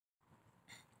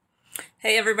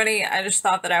Hey everybody, I just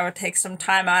thought that I would take some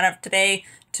time out of today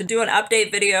to do an update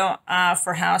video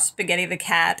for how Spaghetti the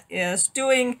cat is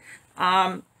doing,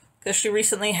 because she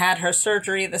recently had her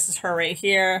surgery. This is her right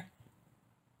here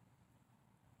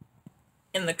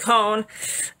in the cone,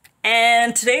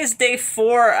 and today's day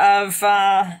 4 of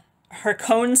her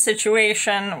cone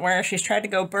situation where she's tried to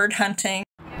go bird hunting.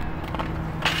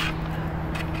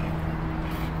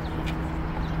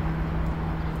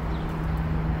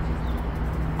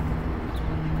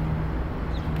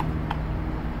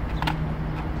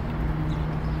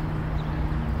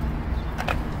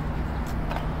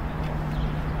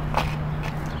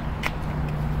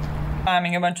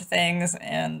 Climbing a bunch of things,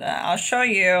 and I'll show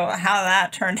you how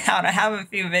that turned out. I have a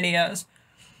few videos,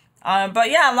 but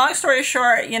yeah, long story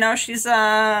short, you know, she's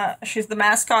the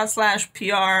mascot slash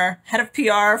PR, head of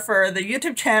PR for the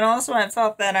YouTube channel, so I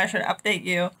thought that I should update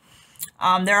you.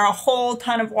 There are a whole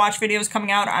ton of watch videos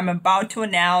coming out. I'm about to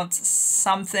announce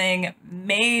something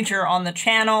major on the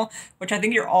channel, which I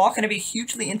think you're all going to be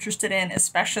hugely interested in,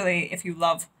 especially if you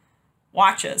love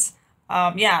watches.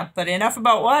 Yeah, but enough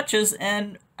about watches,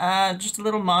 and just a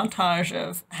little montage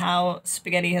of how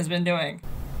Spaghetti has been doing.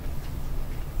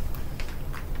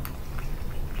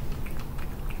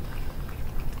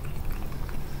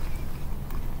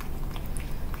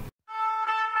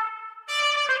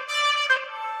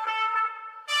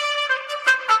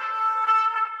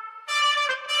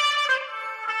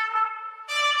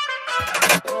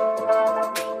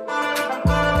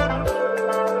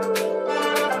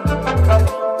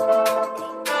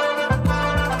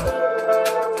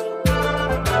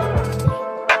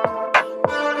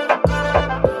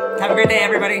 Have a great day,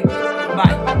 everybody.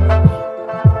 Bye.